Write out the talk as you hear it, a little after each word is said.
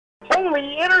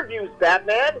only interviews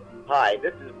Batman. Hi,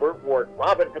 this is Burt Ward,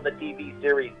 Robin from the TV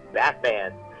series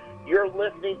Batman. You're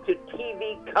listening to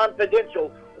TV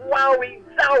Confidential. Wowie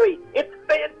zowie, it's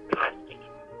fantastic.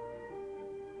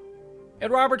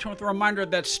 Ed Roberts with a reminder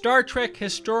that Star Trek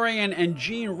historian and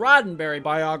Gene Roddenberry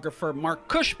biographer Mark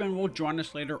Cushman will join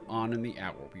us later on in the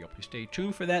hour. We hope you stay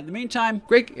tuned for that. In the meantime,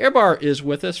 Greg Ehrbar is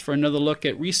with us for another look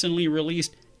at recently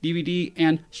released DVD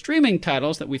and streaming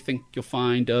titles that we think you'll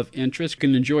find of interest. You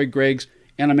can enjoy Greg's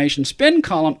animation spin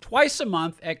column twice a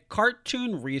month at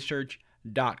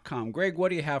cartoonresearch.com. Greg, what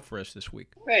do you have for us this week?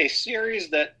 A series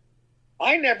that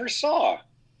I never saw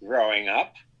growing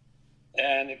up.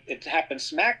 And it happened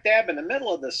smack dab in the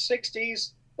middle of the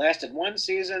 60s, lasted one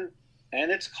season,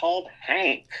 and it's called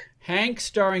Hank. Hank,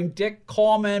 starring Dick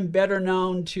Coleman, better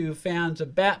known to fans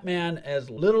of Batman as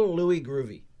Little Louie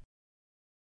Groovy.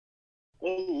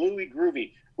 Little Louie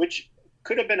Groovy, which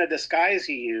could have been a disguise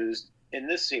he used in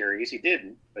this series. He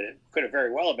didn't, but it could have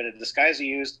very well have been a disguise he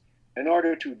used in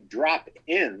order to drop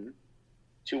in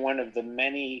to one of the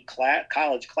many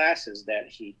college classes that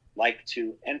he liked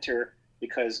to enter,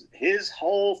 because his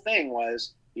whole thing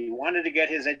was he wanted to get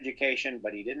his education,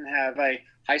 but he didn't have a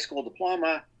high school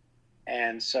diploma.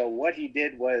 And so what he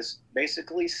did was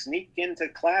basically sneak into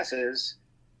classes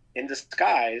in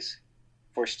disguise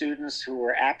for students who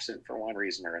were absent for one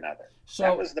reason or another. So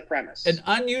that was the premise. An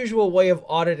unusual way of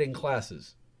auditing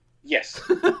classes. Yes.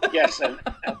 Yes. And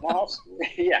also,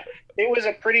 yeah, it was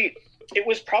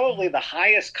probably the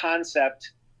highest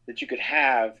concept that you could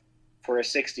have for a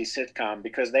 60s sitcom,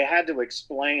 because they had to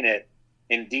explain it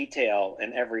in detail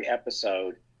in every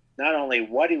episode, not only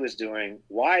what he was doing,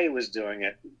 why he was doing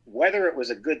it, whether it was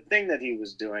a good thing that he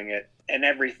was doing it, and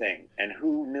everything, and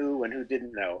who knew and who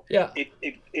didn't know. Yeah,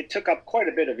 it took up quite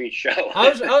a bit of each show. I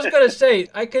was going to say,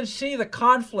 I could see the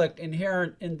conflict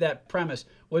inherent in that premise.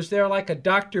 Was there like a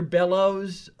Dr.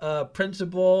 Bellows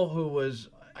principal who was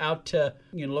out to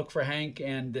look for Hank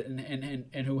and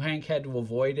who Hank had to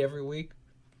avoid every week?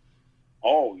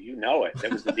 Oh, you know it.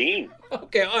 It was the dean.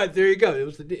 Okay, all right, there you go. It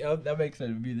was the dean. Oh, that makes sense.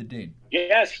 It would be the dean.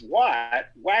 Yes, what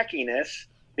wackiness,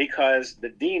 because the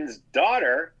dean's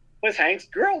daughter was Hank's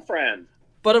girlfriend.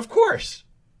 But of course.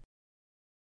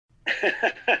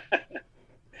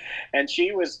 And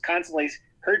she was constantly,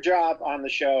 her job on the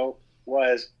show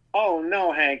was, oh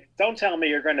no, Hank, don't tell me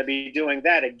you're going to be doing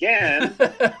that again.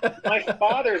 My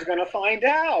father's going to find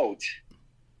out.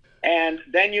 And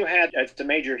then you had, to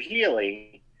Major Healy,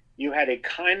 you had a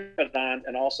confidant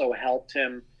and also helped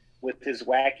him with his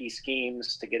wacky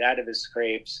schemes to get out of his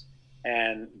scrapes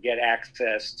and get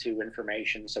access to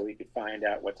information so he could find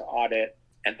out what to audit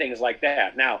and things like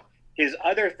that. Now, his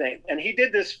other thing, and he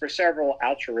did this for several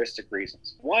altruistic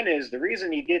reasons. One is the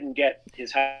reason he didn't get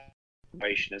his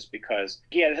situation is because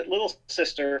he had a little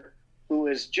sister who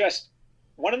is just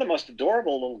one of the most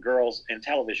adorable little girls in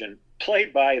television,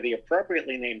 played by the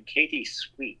appropriately named Katie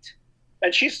Sweet.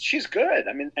 And she's good.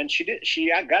 I mean, and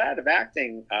she got out of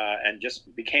acting and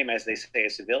just became, as they say, a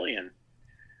civilian.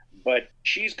 But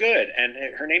she's good, and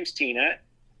her name's Tina,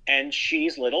 and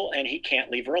she's little, and he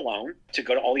can't leave her alone to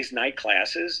go to all these night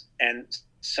classes, and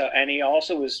he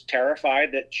also was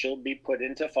terrified that she'll be put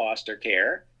into foster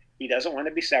care. He doesn't want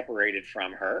to be separated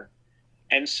from her,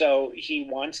 and so he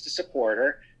wants to support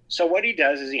her. So what he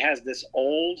does is he has this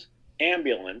old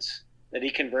ambulance that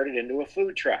he converted into a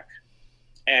food truck.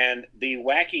 And the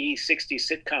wacky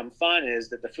 60s sitcom fun is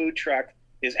that the food truck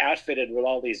is outfitted with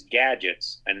all these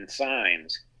gadgets and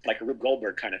signs, like a Rube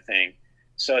Goldberg kind of thing,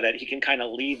 so that he can kind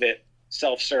of leave it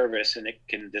self-service and it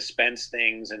can dispense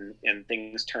things and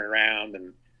things turn around.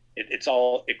 And it's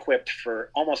all equipped for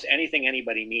almost anything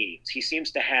anybody needs. He seems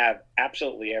to have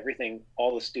absolutely everything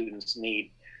all the students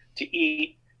need to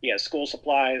eat. He has school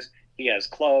supplies. He has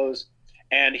clothes.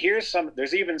 And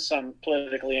there's even some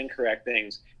politically incorrect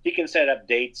things. He can set up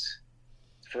dates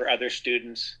for other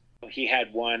students. He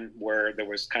had one where there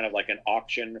was kind of like an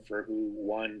auction for who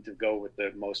won to go with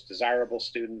the most desirable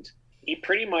student. He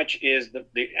pretty much is the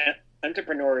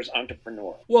entrepreneur's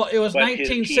entrepreneur. Well, it was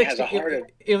 1960.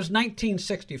 It was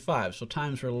 1965, so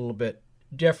times were a little bit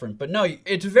different. But no,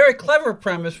 it's a very clever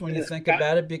premise when you think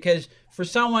about it, because for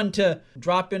someone to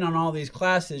drop in on all these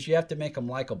classes, you have to make them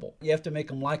likable. You have to make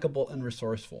them likable and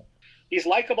resourceful. He's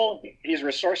likable, he's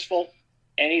resourceful,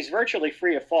 and he's virtually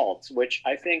free of faults, which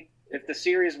I think if the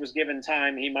series was given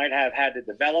time, he might have had to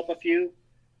develop a few,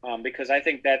 because I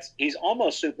think he's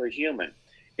almost superhuman.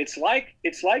 It's like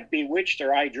Bewitched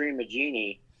or I Dream a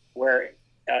Genie, where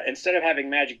instead of having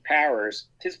magic powers,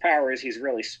 his power is he's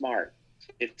really smart.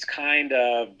 It's kind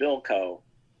of Bilko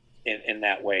in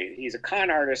that way. He's a con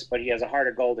artist, but he has a heart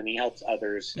of gold and he helps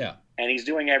others. Yeah. And he's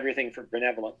doing everything for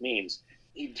benevolent means.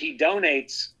 He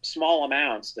donates small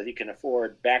amounts that he can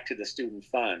afford back to the student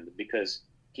fund because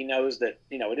he knows that,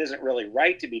 it isn't really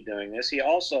right to be doing this. He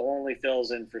also only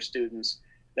fills in for students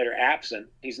that are absent.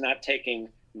 He's not taking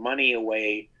money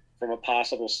away from a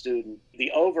possible student.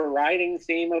 The overriding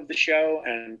theme of the show,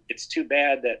 and it's too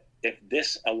bad that if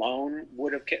this alone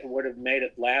would have made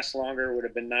it last longer, would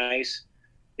have been nice,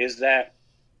 is that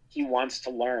he wants to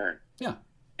learn. Yeah.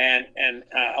 And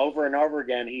over and over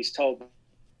again, he's told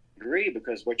degree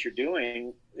because what you're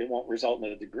doing, it won't result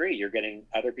in a degree. You're getting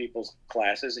other people's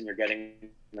classes and you're getting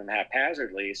them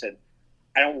haphazardly. He said,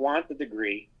 I don't want the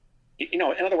degree. In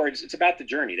other words, it's about the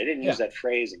journey. They didn't use that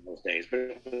phrase in those days, but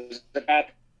it was about,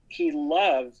 he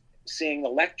loved seeing the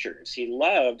lectures. He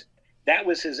loved, that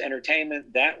was his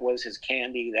entertainment. That was his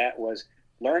candy. That was,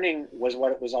 learning was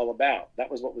what it was all about. That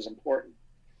was what was important.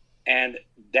 And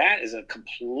that is a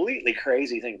completely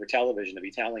crazy thing for television to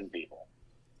be telling people,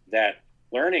 that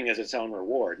learning is its own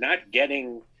reward, not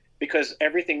getting, because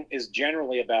everything is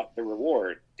generally about the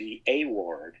reward, the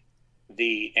award,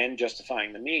 the end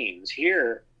justifying the means.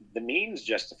 Here, the means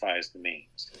justifies the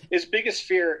means. His biggest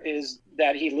fear is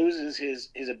that he loses his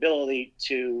ability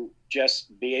to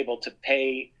just be able to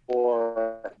pay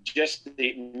for just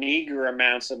the meager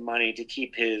amounts of money to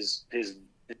keep his,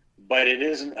 but it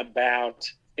isn't about,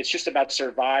 it's just about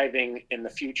surviving in the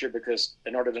future, because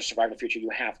in order to survive in the future, you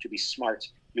have to be smart.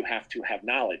 You have to have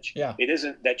knowledge. Yeah. It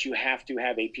isn't that you have to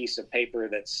have a piece of paper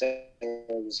that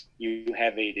says you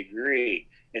have a degree.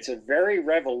 It's a very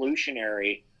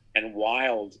revolutionary and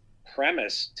wild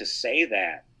premise to say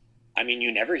that. I mean,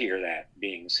 you never hear that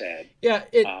being said. Yeah,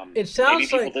 it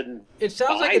sounds like it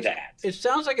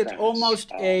sounds like it's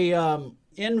almost a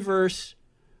inverse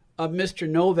of Mr.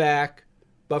 Novak,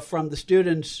 but from the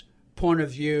students' point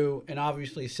of view, and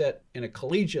obviously set in a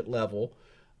collegiate level.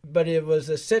 But it was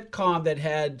a sitcom that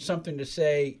had something to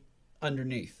say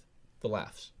underneath the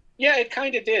laughs. Yeah, it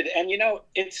kind of did. And,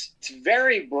 it's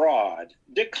very broad.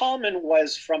 Dick Kallman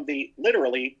was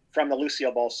literally from the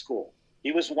Lucille Ball School.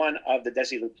 He was one of the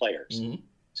Desilu players,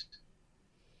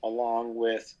 along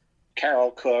with Carol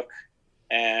Cook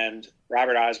and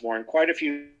Robert Osborne. Quite a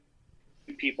few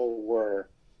people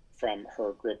were from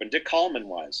her group, and Dick Kallman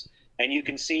was. And you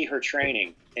can see her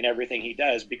training in everything he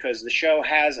does, because the show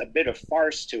has a bit of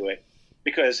farce to it,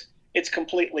 because it's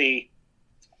completely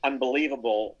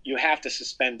unbelievable. You have to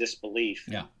suspend disbelief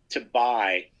to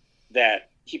buy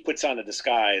that he puts on a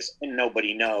disguise and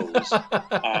nobody knows.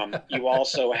 You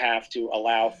also have to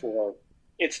allow for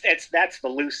that's the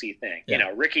Lucy thing.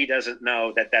 Yeah. Ricky doesn't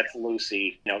know that that's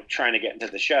Lucy, trying to get into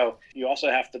the show. You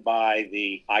also have to buy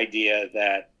the idea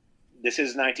that this is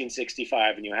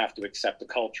 1965 and you have to accept the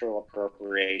cultural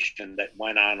appropriation that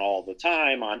went on all the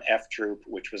time on F Troop,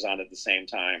 which was on at the same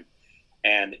time,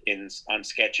 and on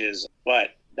sketches. But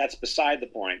that's beside the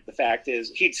point. The fact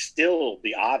is, he'd still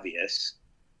be obvious,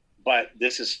 but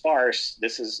this is farce.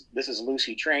 This is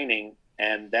Lucy training,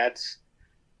 and that's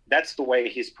the way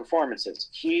his performance is.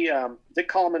 Dick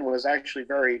Kallman was actually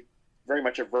very, very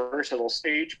much a versatile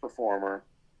stage performer,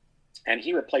 and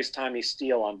he replaced Tommy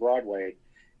Steele on Broadway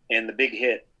in the big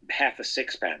hit Half a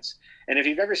Sixpence. And if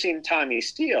you've ever seen Tommy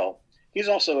Steele, he's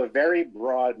also a very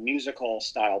broad musical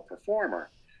style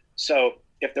performer. So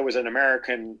if there was an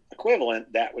American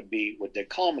equivalent, that would be what Dick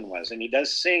Kallman was. And he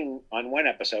does sing on one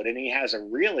episode, and he has a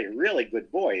really, really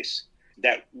good voice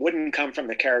that wouldn't come from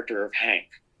the character of Hank.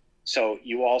 So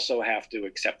you also have to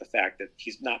accept the fact that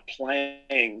he's not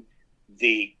playing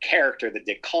the character that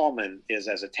Dick Kallman is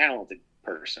as a talented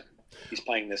person. He's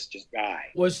playing this just guy.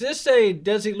 Was this a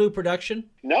Desilu production?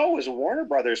 No, it was a Warner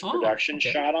Brothers production,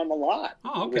 shot on the lot.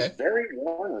 Oh, okay. It was very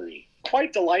Warner-y.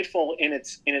 Quite delightful in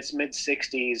its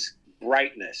mid-60s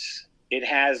brightness. It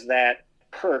has that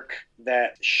perk,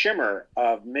 that shimmer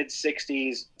of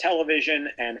mid-60s television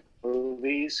and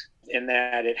movies, in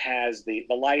that it has the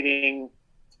lighting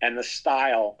and the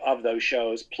style of those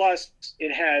shows. Plus,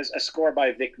 it has a score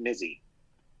by Vic Mizzy.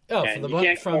 Oh,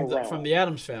 from the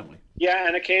Addams Family. Yeah,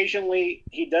 and occasionally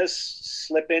he does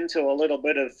slip into a little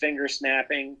bit of finger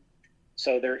snapping.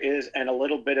 So there is, and a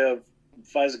little bit of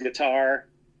fuzz guitar.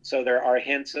 So there are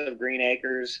hints of Green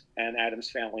Acres and Addams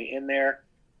Family in there.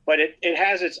 But it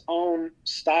has its own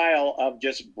style of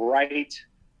just bright,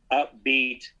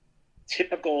 upbeat,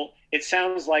 typical. It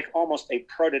sounds like almost a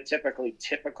prototypically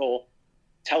typical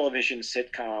television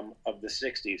sitcom of the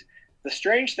 60s. The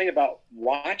strange thing about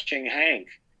watching Hank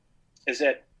is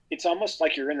that it's almost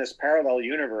like you're in this parallel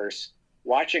universe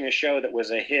watching a show that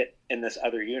was a hit in this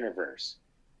other universe,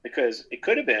 because it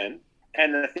could have been,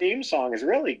 and the theme song is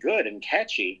really good and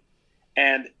catchy,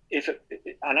 And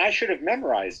and I should have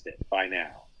memorized it by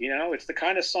now. It's the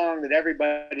kind of song that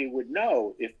everybody would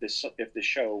know if the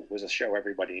show was a show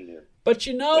everybody knew. But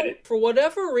for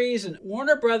whatever reason,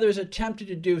 Warner Brothers attempted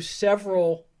to do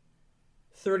several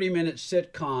 30-minute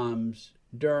sitcoms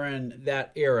during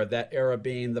that era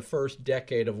being the first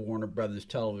decade of Warner Brothers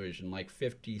television, like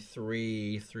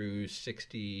 53 through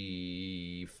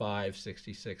 65,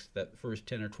 66, that first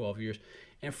 10 or 12 years.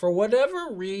 And for whatever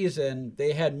reason,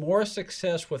 they had more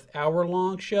success with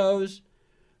hour-long shows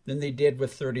than they did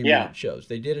with 30-minute shows.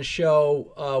 They did a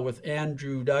show with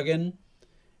Andrew Duggan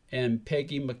and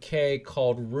Peggy McKay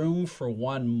called Room for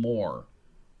One More,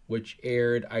 which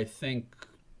aired, I think,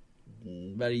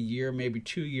 about a year, maybe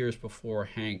 2 years before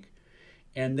Hank.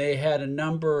 And they had a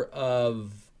number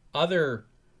of other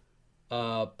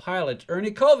pilots. Ernie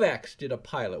Kovacs did a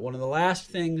pilot, one of the last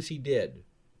things he did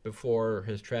before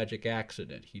his tragic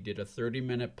accident. He did a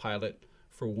 30-minute pilot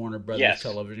for Warner Brothers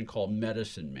Television called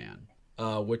Medicine Man,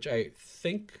 which I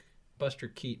think Buster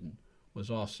Keaton was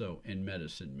also in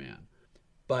Medicine Man.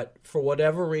 But for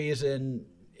whatever reason,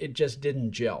 it just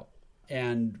didn't gel.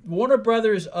 And Warner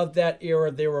Brothers of that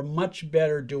era, they were much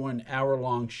better doing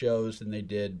hour-long shows than they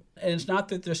did. And it's not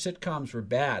that their sitcoms were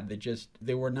bad.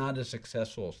 They were not as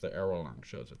successful as the hour-long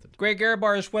shows at the time. Greg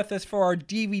Ehrbar is with us for our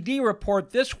DVD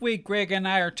report. This week, Greg and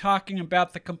I are talking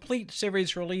about the complete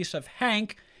series release of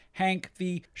Hank. Hank,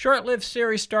 the short-lived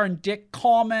series starring Dick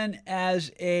Coleman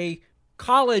as a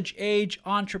college-age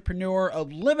entrepreneur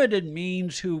of limited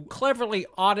means who cleverly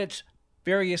audits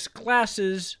various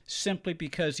classes simply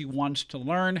because he wants to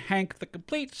learn. Hank, the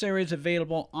complete series,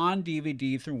 available on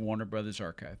DVD through Warner Brothers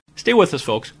Archive. Stay with us,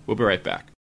 folks. We'll be right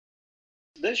back.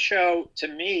 This show, to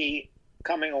me,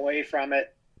 coming away from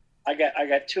it, I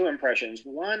got two impressions.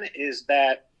 One is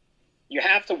that you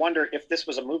have to wonder if this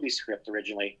was a movie script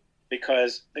originally,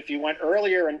 because if you went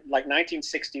earlier in like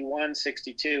 1961,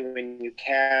 62, and you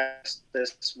cast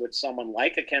this with someone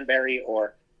like a Ken Berry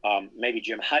or maybe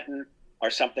Jim Hutton or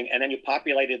something, and then you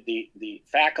populated the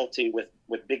faculty with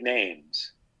big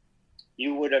names,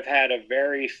 you would have had a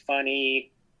very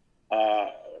funny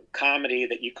comedy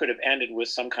that you could have ended with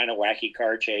some kind of wacky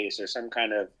car chase or some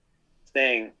kind of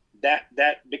thing.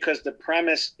 That because the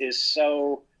premise is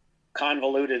so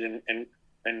convoluted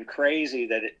and crazy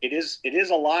that it is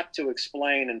a lot to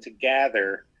explain and to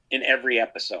gather in every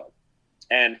episode.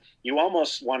 And you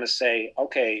almost want to say,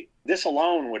 okay, this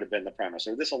alone would have been the premise,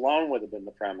 or this alone would have been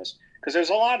the premise, because there's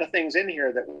a lot of things in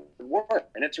here that would work,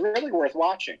 and it's really worth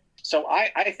watching. So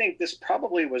I think this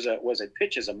probably was a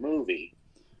pitch as a movie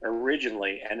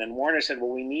originally, and then Warner said,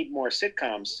 well, we need more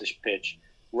sitcoms to pitch,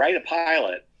 write a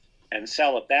pilot and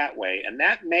sell it that way. And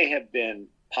that may have been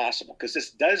possible, because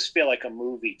this does feel like a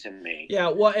movie to me. Yeah,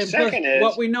 well, and second is,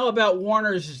 what we know about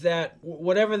Warner's is that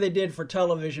whatever they did for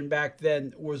television back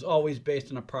then was always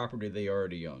based on a property they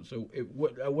already owned. So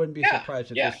I wouldn't be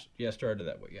surprised if this started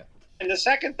that way. Yeah. And the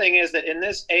second thing is that in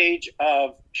this age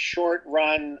of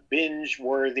short-run,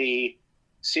 binge-worthy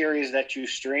series that you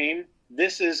stream,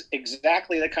 this is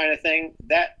exactly the kind of thing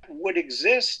that would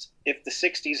exist if the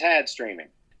 60s had streaming,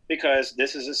 because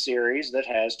this is a series that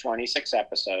has 26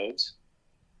 episodes.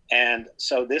 And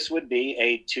so this would be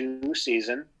a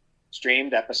 2-season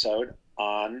streamed episode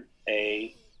on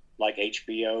like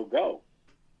HBO Go,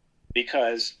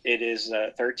 because it is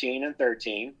 13 and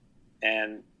 13,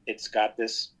 and it's got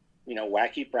this,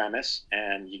 wacky premise,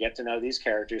 and you get to know these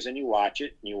characters, and you watch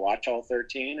it, and you watch all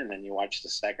 13, and then you watch the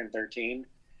second 13,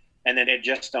 and then they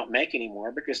just don't make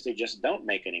anymore because they just don't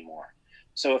make anymore.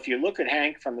 So if you look at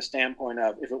Hank from the standpoint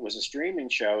of if it was a streaming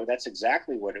show, that's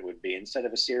exactly what it would be. Instead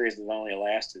of a series that only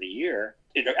lasted a year,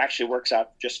 it actually works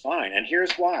out just fine. And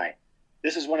here's why.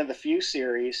 This is one of the few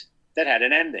series that had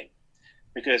an ending,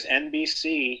 because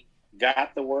NBC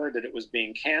got the word that it was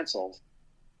being canceled.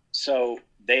 So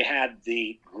they had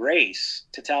the grace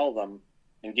to tell them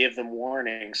and give them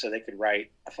warning so they could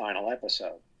write a final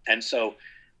episode. And so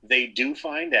they do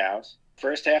find out.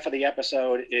 First half of the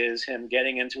episode is him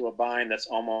getting into a bind that's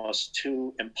almost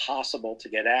too impossible to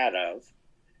get out of.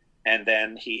 And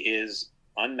then he is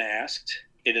unmasked.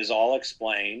 It is all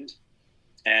explained.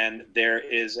 And there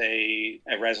is a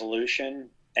resolution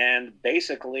and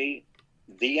basically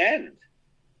the end.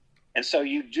 And so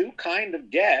you do kind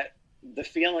of get the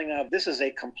feeling of this is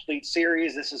a complete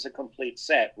series, this is a complete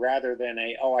set, rather than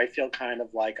I feel kind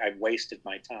of like I've wasted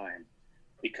my time,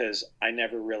 because I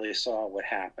never really saw what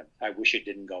happened. I wish it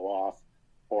didn't go off,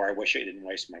 or I wish I didn't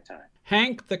waste my time.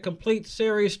 Hank, the complete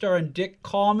series starring Dick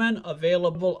Coleman,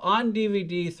 available on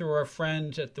DVD through our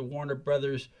friends at the Warner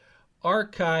Brothers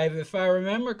archive, if I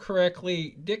remember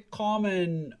correctly, Dick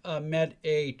Coleman met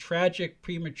a tragic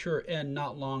premature end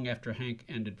not long after Hank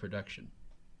ended production.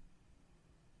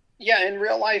 Yeah, in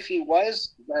real life, he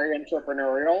was very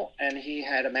entrepreneurial, and he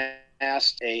had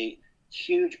amassed a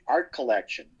huge art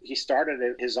collection. He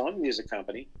started his own music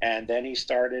company, and then he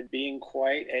started being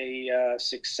quite a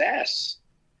success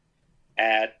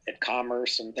at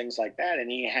commerce and things like that. And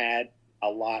he had a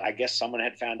lot. I guess someone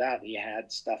had found out he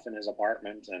had stuff in his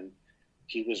apartment, and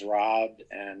he was robbed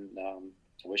and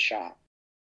was shot.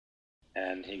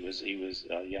 And he was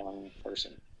a young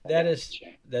person. That is a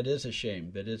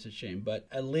shame. That is a shame. But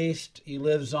at least he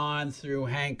lives on through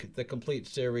Hank, the Complete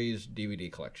Series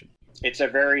DVD collection. It's a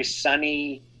very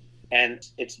sunny, and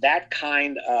it's that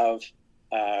kind of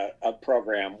a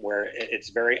program where it's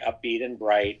very upbeat and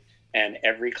bright, and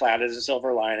every cloud is a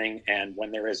silver lining. And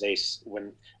when there is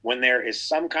when there is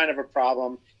some kind of a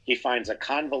problem, he finds a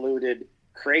convoluted,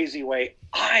 crazy way.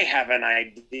 I have an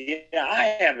idea.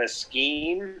 I have a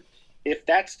scheme. If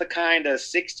that's the kind of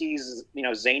 60s,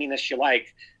 zaniness you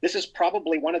like, this is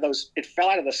probably one of those, it fell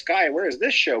out of the sky. Where has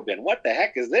this show been? What the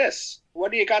heck is this?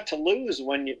 What do you got to lose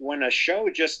when a show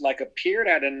just like appeared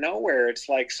out of nowhere? It's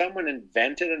like someone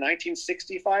invented a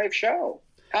 1965 show.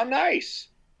 How nice.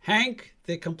 Hank,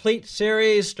 the Complete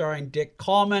Series, starring Dick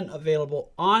Coleman,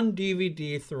 available on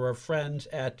DVD through our friends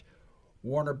at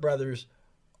Warner Brothers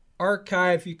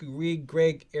Archive. You can read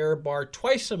Greg Ehrbar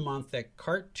twice a month at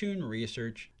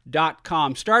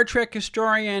cartoonresearch.com. Star Trek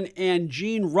historian and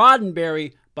Gene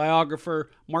Roddenberry biographer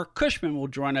Marc Cushman will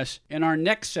join us in our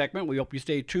next segment. We hope you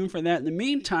stay tuned for that in the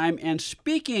meantime. And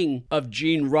speaking of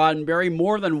Gene Roddenberry,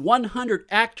 more than 100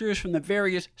 actors from the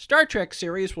various Star Trek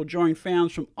series will join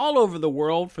fans from all over the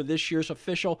world for this year's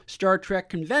official Star Trek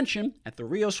convention at the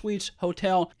Rio Suites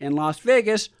Hotel in Las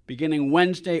Vegas, beginning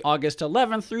Wednesday, August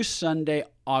 11th through Sunday,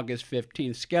 August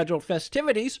 15th. Scheduled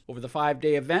festivities over the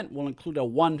 5-day event will include a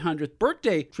 100th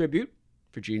birthday tribute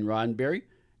for Gene Roddenberry,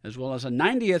 as well as a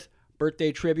 90th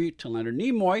birthday tribute to Leonard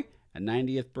Nimoy, a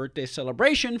 90th birthday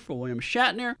celebration for William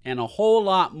Shatner, and a whole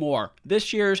lot more.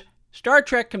 This year's Star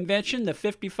Trek convention, the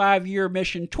 55-year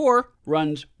mission tour,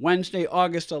 runs Wednesday,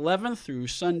 August 11th through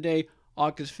Sunday,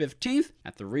 August 15th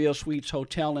at the Rio Suites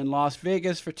Hotel in Las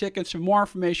Vegas. For tickets and more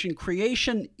information,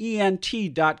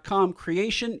 creationent.com,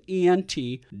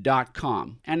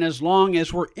 creationent.com. And as long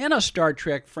as we're in a Star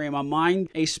Trek frame of mind,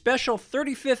 a special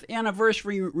 35th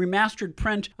anniversary remastered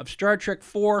print of Star Trek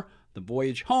IV, The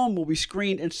Voyage Home, will be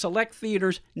screened in select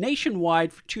theaters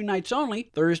nationwide for 2 nights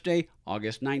only, Thursday,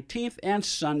 August 19th and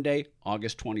Sunday,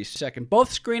 August 22nd.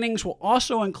 Both screenings will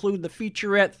also include the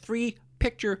featurette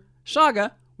 3-picture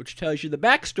saga, which tells you the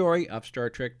backstory of Star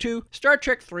Trek II, Star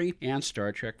Trek III, and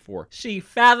Star Trek IV. See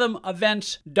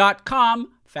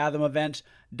fathomevents.com,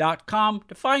 fathomevents.com,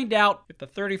 to find out if the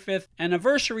 35th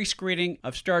anniversary screening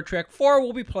of Star Trek IV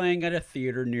will be playing at a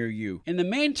theater near you. In the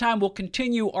meantime, we'll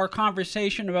continue our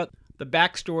conversation about the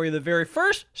backstory of the very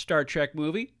first Star Trek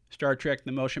movie, Star Trek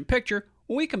the Motion Picture,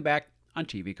 when we come back on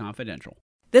TV Confidential.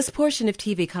 This portion of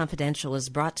TV Confidential is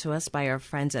brought to us by our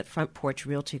friends at Front Porch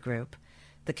Realty Group,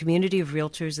 the community of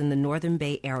realtors in the Northern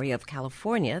Bay area of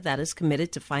California that is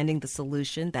committed to finding the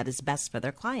solution that is best for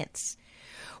their clients.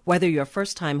 Whether you're a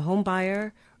first-time home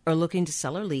buyer or looking to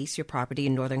sell or lease your property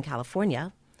in Northern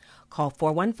California, call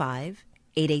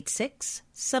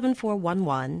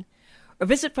 415-886-7411 or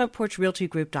visit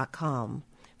frontporchrealtygroup.com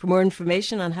for more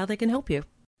information on how they can help you.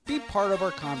 Be part of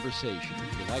our conversation.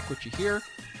 If you like what you hear,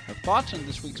 have thoughts on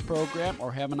this week's program,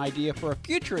 or have an idea for a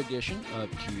future edition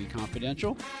of TV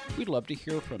Confidential, we'd love to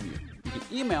hear from you. You can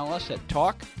email us at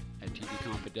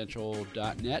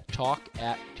talk@tvconfidential.net,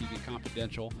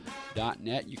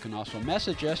 talk@tvconfidential.net. You can also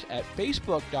message us at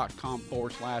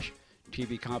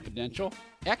facebook.com/TV Confidential,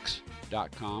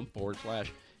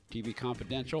 x.com/TV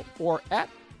Confidential, or at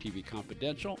TV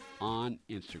Confidential on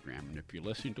Instagram. And if you're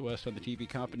listening to us on the TV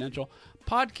Confidential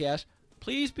podcast,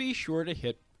 please be sure to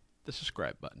hit the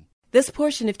subscribe button. This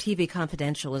portion of TV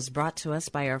Confidential is brought to us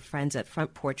by our friends at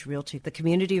Front Porch Realty, the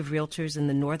community of realtors in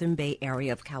the Northern Bay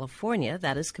area of California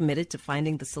that is committed to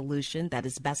finding the solution that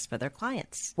is best for their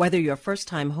clients. Whether you're a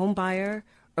first-time home buyer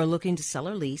or looking to sell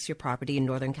or lease your property in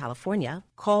Northern California,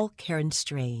 call Karen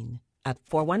Strain at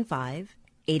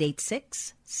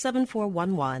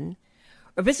 415-886-7411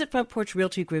 or visit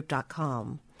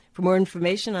frontporchrealtygroup.com for more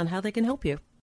information on how they can help you.